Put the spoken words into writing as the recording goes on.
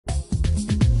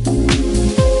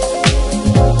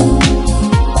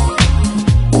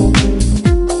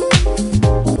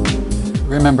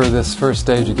remember this first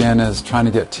stage again is trying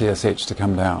to get TSH to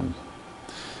come down.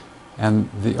 And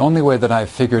the only way that I've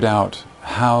figured out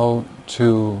how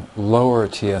to lower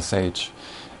TSH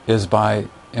is by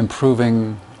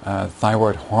improving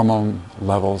thyroid hormone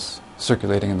levels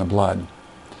circulating in the blood.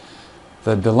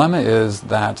 The dilemma is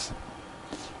that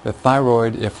the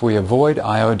thyroid, if we avoid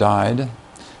iodide,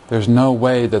 there's no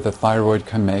way that the thyroid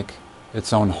can make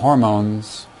its own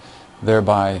hormones,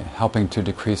 thereby helping to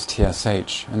decrease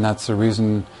TSH. And that's the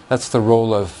reason, that's the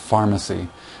role of pharmacy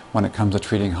when it comes to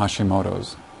treating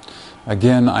Hashimoto's.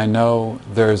 Again, I know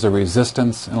there's a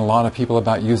resistance in a lot of people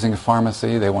about using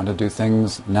pharmacy. They want to do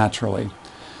things naturally.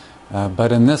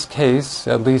 But in this case,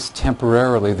 at least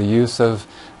temporarily, the use of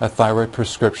a thyroid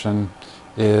prescription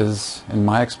is, in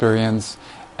my experience,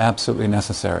 absolutely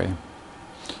necessary.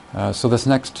 So this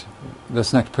next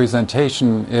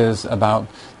presentation is about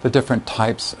the different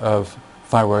types of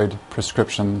thyroid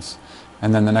prescriptions,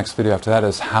 and then the next video after that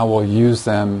is how we'll use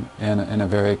them in a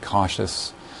very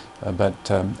cautious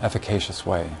but efficacious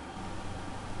way.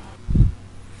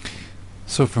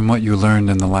 So from what you learned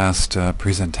in the last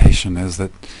presentation is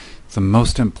that the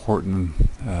most important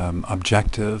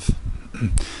objective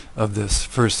of this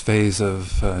first phase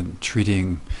of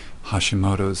treating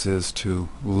Hashimoto's is to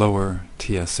lower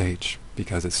TSH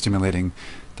because it's stimulating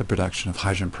the production of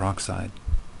hydrogen peroxide.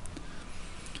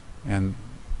 And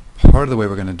part of the way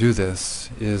we're going to do this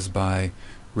is by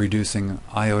reducing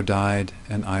iodide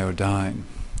and iodine,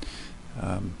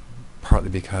 partly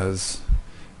because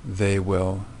they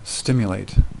will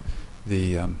stimulate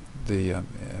the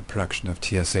production of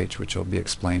TSH, which will be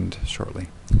explained shortly.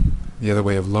 The other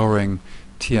way of lowering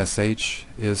TSH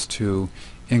is to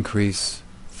increase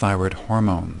thyroid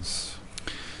hormones.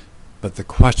 But the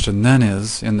question then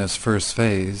is, in this first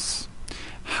phase,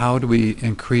 how do we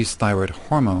increase thyroid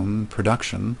hormone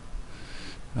production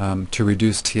to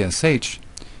reduce TSH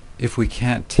if we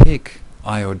can't take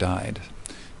iodide?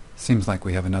 Seems like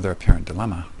we have another apparent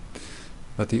dilemma.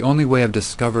 But the only way I've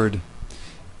discovered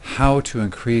how to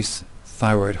increase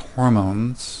thyroid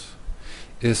hormones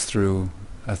is through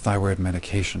a thyroid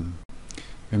medication.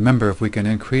 Remember, if we can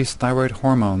increase thyroid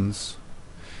hormones,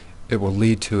 it will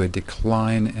lead to a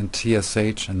decline in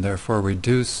TSH and therefore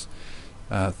reduce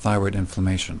thyroid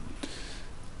inflammation.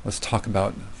 Let's talk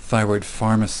about thyroid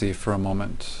pharmacy for a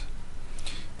moment.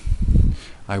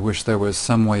 I wish there was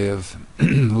some way of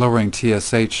lowering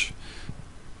TSH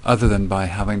other than by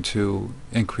having to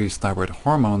increase thyroid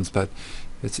hormones, but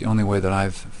it's the only way that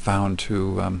I've found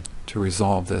to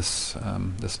resolve this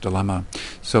dilemma.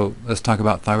 So let's talk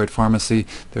about thyroid pharmacy.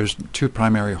 There's two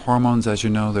primary hormones, as you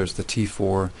know. There's the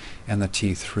T4 and the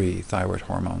T3 thyroid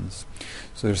hormones.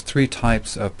 So there's three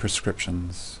types of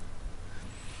prescriptions.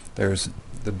 There's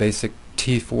the basic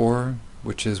T4,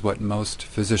 which is what most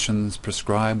physicians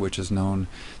prescribe, which is known,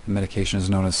 the medication is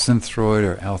known as Synthroid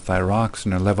or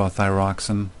L-thyroxine or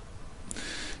levothyroxine.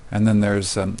 And then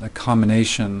there's a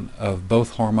combination of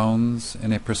both hormones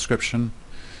in a prescription,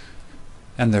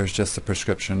 and there's just the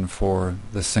prescription for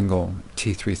the single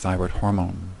T3 thyroid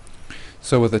hormone.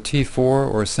 So with a T4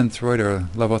 or Synthroid or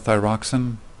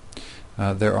levothyroxine,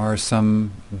 there are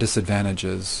some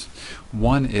disadvantages.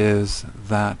 One is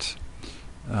that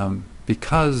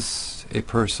because a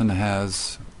person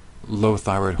has low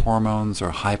thyroid hormones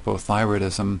or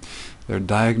hypothyroidism, they're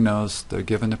diagnosed, they're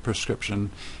given a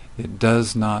prescription, it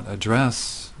does not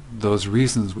address those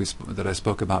reasons that I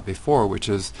spoke about before, which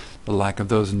is the lack of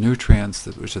those nutrients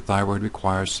which the thyroid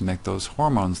requires to make those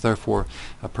hormones. Therefore,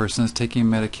 a person is taking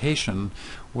medication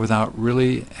without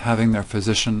really having their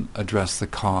physician address the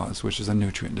cause, which is a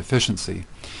nutrient deficiency.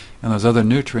 And those other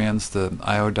nutrients, the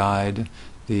iodide,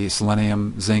 the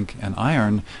selenium, zinc, and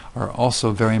iron, are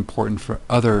also very important for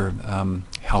other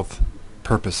health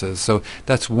purposes. So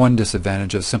that's one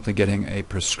disadvantage of simply getting a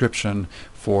prescription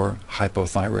for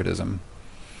hypothyroidism.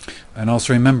 And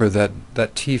also remember that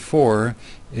T4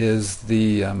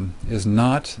 is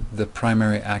not the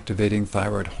primary activating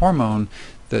thyroid hormone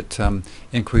that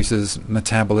increases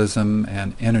metabolism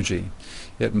and energy.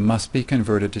 It must be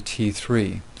converted to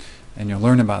T3. And you'll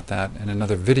learn about that in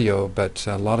another video, but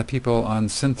a lot of people on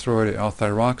Synthroid or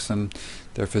L-thyroxine,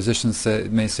 their physicians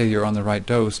may say you're on the right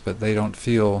dose, but they don't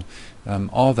feel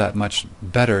all that much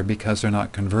better because they're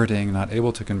not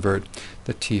able to convert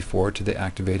the T4 to the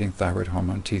activating thyroid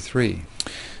hormone T3.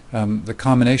 The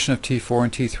combination of T4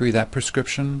 and T3, that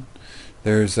prescription,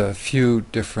 there's a few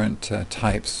different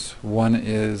types. One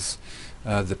is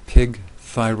the pig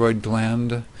thyroid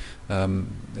gland.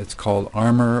 It's called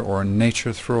Armour or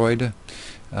Nature Throid,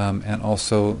 and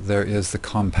also there is the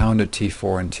compounded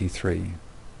T4 and T3.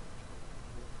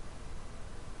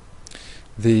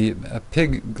 The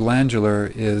pig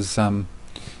glandular is the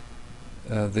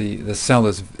cell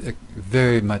is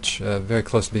very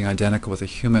close to being identical with a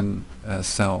human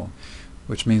cell,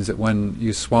 which means that when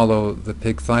you swallow the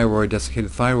pig thyroid,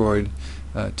 desiccated thyroid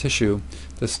tissue,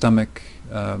 the stomach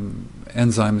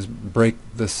enzymes break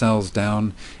the cells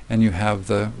down, and you have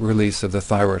the release of the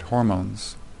thyroid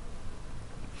hormones,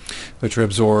 which are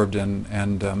absorbed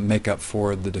and make up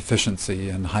for the deficiency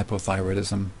in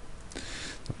hypothyroidism.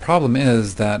 The problem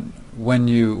is that when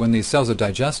these cells are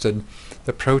digested,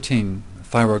 the protein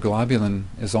thyroglobulin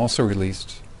is also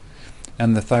released,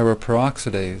 and the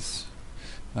thyroperoxidase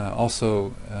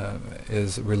also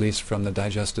is released from the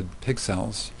digested pig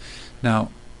cells.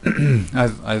 Now,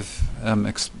 I've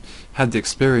had the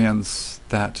experience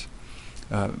that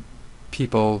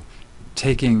people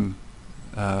taking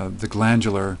the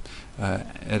glandular,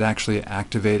 it actually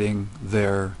activating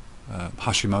their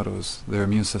Hashimoto's, their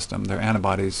immune system, their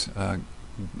antibodies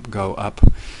go up.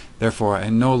 Therefore, I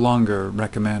no longer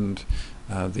recommend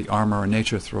the Armor or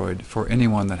Nature-Throid for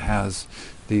anyone that has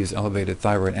these elevated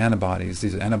thyroid antibodies.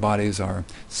 These antibodies are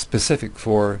specific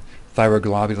for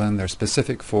thyroglobulin, they're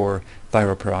specific for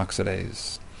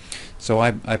thyroperoxidase. So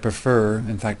I prefer,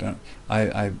 in fact,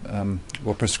 I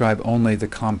will prescribe only the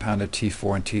compounded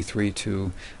T4 and T3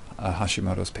 to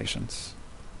Hashimoto's patients.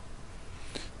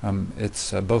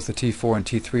 It's both the T4 and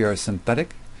T3 are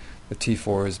synthetic. The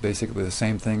T4 is basically the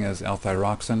same thing as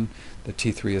L-thyroxine. The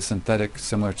T3 is synthetic,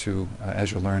 similar to,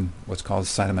 as you'll learn, what's called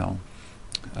Cytomel.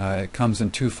 It comes in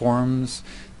two forms.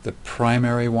 The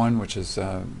primary one, which is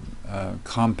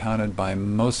compounded by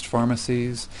most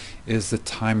pharmacies, is the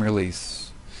time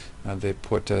release. They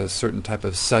put a certain type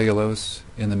of cellulose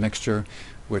in the mixture,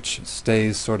 which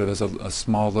stays sort of as a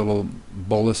small little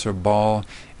bolus or ball,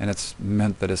 and it's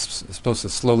meant that it's supposed to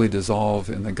slowly dissolve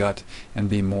in the gut and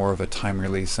be more of a time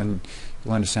release. And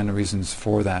you'll understand the reasons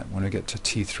for that when we get to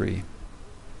T3.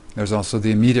 There's also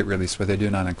the immediate release, where they do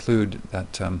not include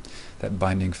that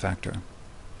binding factor.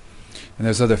 And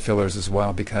there's other fillers as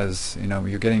well, because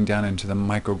you're getting down into the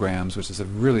micrograms, which is a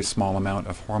really small amount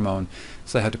of hormone,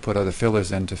 so I had to put other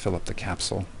fillers in to fill up the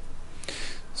capsule.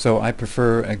 So I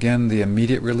prefer, again, the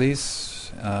immediate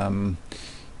release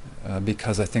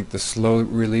because I think the slow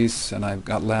release, and I've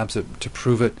got labs to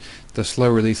prove it, the slow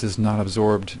release is not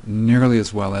absorbed nearly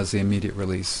as well as the immediate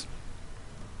release.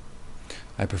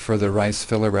 I prefer the rice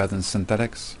filler rather than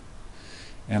synthetics,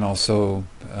 and also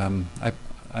I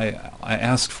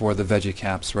asked for the veggie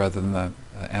caps rather than the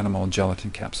animal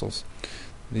gelatin capsules.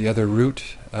 The other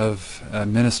route of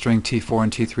administering T4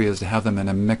 and T3 is to have them in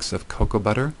a mix of cocoa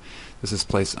butter. This is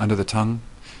placed under the tongue,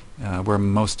 where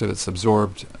most of it's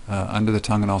absorbed under the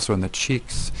tongue and also in the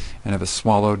cheeks. And if it's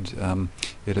swallowed,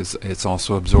 it's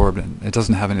also absorbed. And it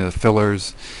doesn't have any of the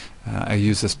fillers. I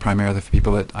use this primarily for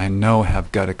people that I know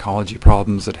have gut ecology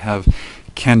problems, that have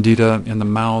candida in the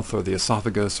mouth or the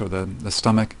esophagus or the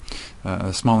stomach,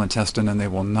 the small intestine, and they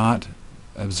will not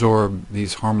absorb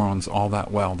these hormones all that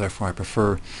well. Therefore, I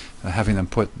prefer having them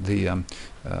put the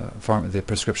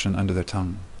prescription under their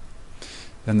tongue.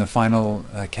 Then the final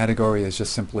category is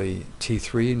just simply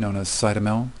T3, known as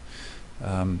Cytomel.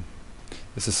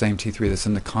 It's the same T3 that's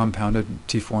in the compounded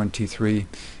T4 and T3.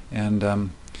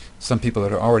 And some people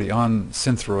that are already on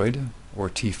Synthroid or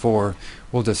T4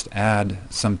 will just add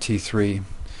some T3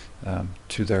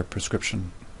 to their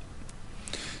prescription.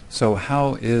 So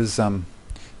how is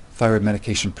thyroid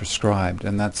medication prescribed?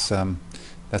 And that's a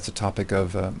topic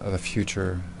of a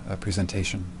future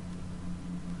presentation.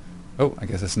 Oh, I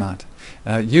guess it's not.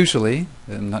 Usually,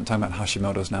 I'm not talking about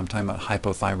Hashimoto's now, I'm talking about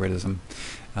hypothyroidism.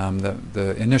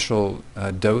 The initial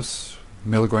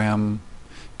milligram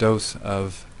dose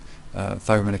of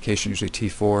thyroid medication, usually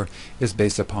T4, is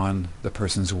based upon the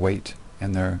person's weight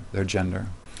and their gender.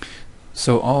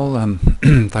 So all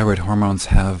thyroid hormones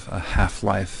have a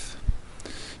half-life.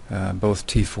 Both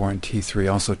T4 and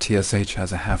T3. Also TSH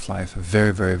has a half-life, a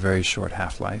very, very, very short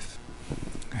half-life.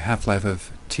 Half-life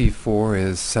of T4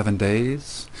 is 7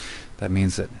 days. That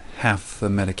means that half the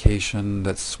medication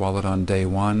that's swallowed on day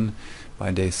 1,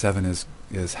 by day 7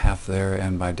 is half there,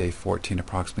 and by day 14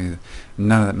 approximately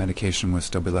none of that medication will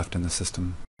still be left in the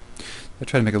system. I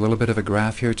try to make a little bit of a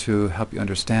graph here to help you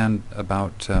understand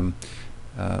about a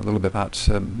little bit about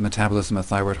metabolism of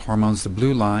thyroid hormones. The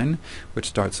blue line, which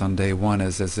starts on day 1,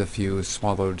 is as if you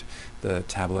swallowed the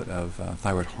tablet of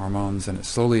thyroid hormones, and it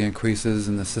slowly increases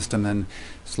in the system and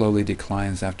slowly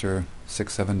declines after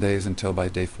 6-7 days until by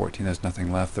day 14 there's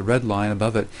nothing left. The red line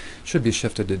above it should be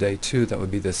shifted to day 2. That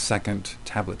would be the second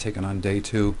tablet taken on day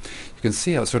 2. You can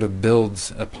see how it sort of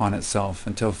builds upon itself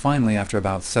until finally, after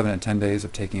about 7 to 10 days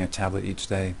of taking a tablet each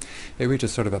day, it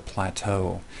reaches sort of a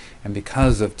plateau. And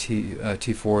because of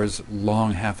T4's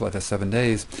long half-life of 7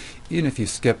 days, even if you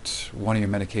skipped one of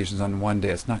your medications on one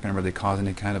day, it's not going to really cause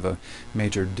any kind of a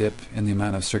major dip in the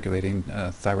amount of circulating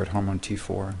thyroid hormone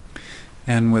T4.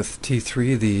 And with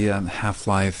T3, the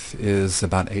half-life is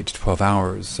about 8 to 12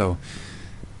 hours. So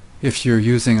if you're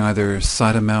using either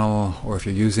Cytomel or if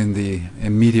you're using the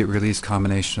immediate release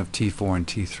combination of T4 and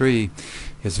T3,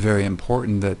 it's very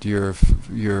important that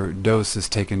your dose is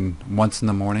taken once in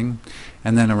the morning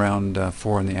and then around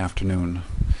 4 in the afternoon,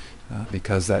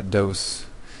 because that dose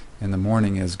in the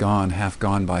morning is gone, half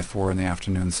gone by 4 in the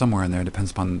afternoon, somewhere in there. It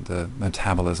depends upon the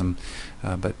metabolism.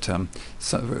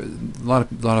 So a lot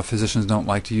of physicians don't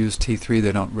like to use T3.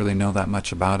 They don't really know that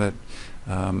much about it.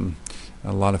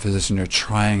 A lot of physicians are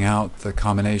trying out the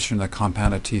combination, the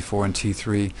compound of T4 and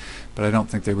T3, but I don't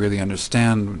think they really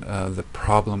understand the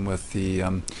problem with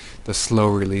the slow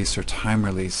release or time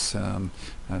release.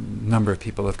 A number of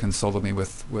people have consulted me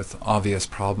with obvious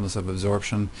problems of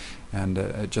absorption, and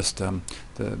the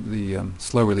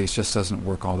slow release just doesn't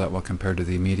work all that well compared to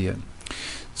the immediate.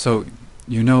 So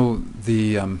you know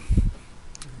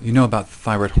about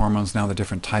thyroid hormones now, the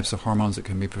different types of hormones that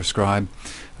can be prescribed,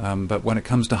 but when it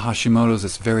comes to Hashimoto's,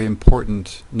 it's very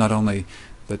important not only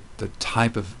the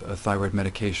type of thyroid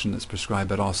medication that's prescribed,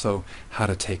 but also how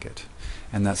to take it,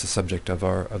 and that's the subject of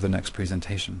the next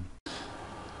presentation.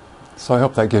 So I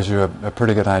hope that gives you a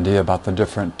pretty good idea about the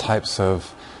different types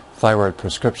of thyroid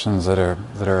prescriptions that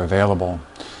are available.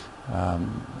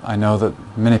 I know that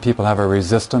many people have a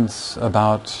resistance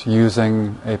about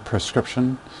using a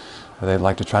prescription. They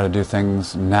like to try to do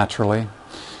things naturally.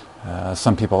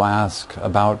 Some people ask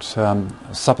about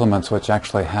supplements which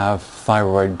actually have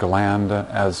thyroid gland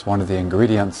as one of the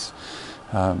ingredients.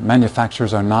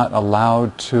 Manufacturers are not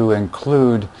allowed to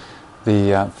include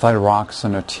the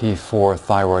thyroxine or T4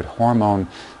 thyroid hormone.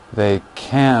 They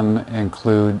can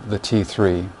include the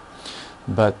T3.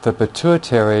 But the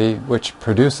pituitary, which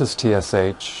produces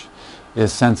TSH,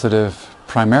 is sensitive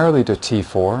primarily to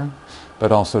T4,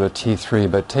 but also to T3.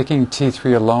 But taking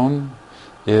T3 alone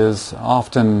is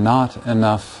often not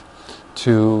enough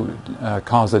to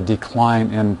cause a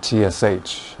decline in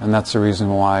TSH. And that's the reason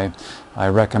why I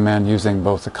recommend using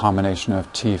both the combination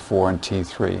of T4 and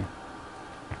T3.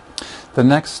 The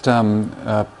next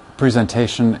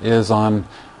presentation is on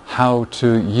how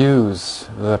to use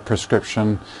the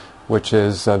prescription, which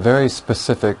is very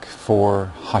specific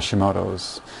for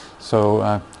Hashimoto's.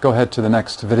 So go ahead to the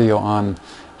next video on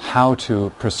how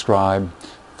to prescribe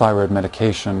thyroid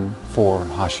medication for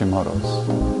Hashimoto's.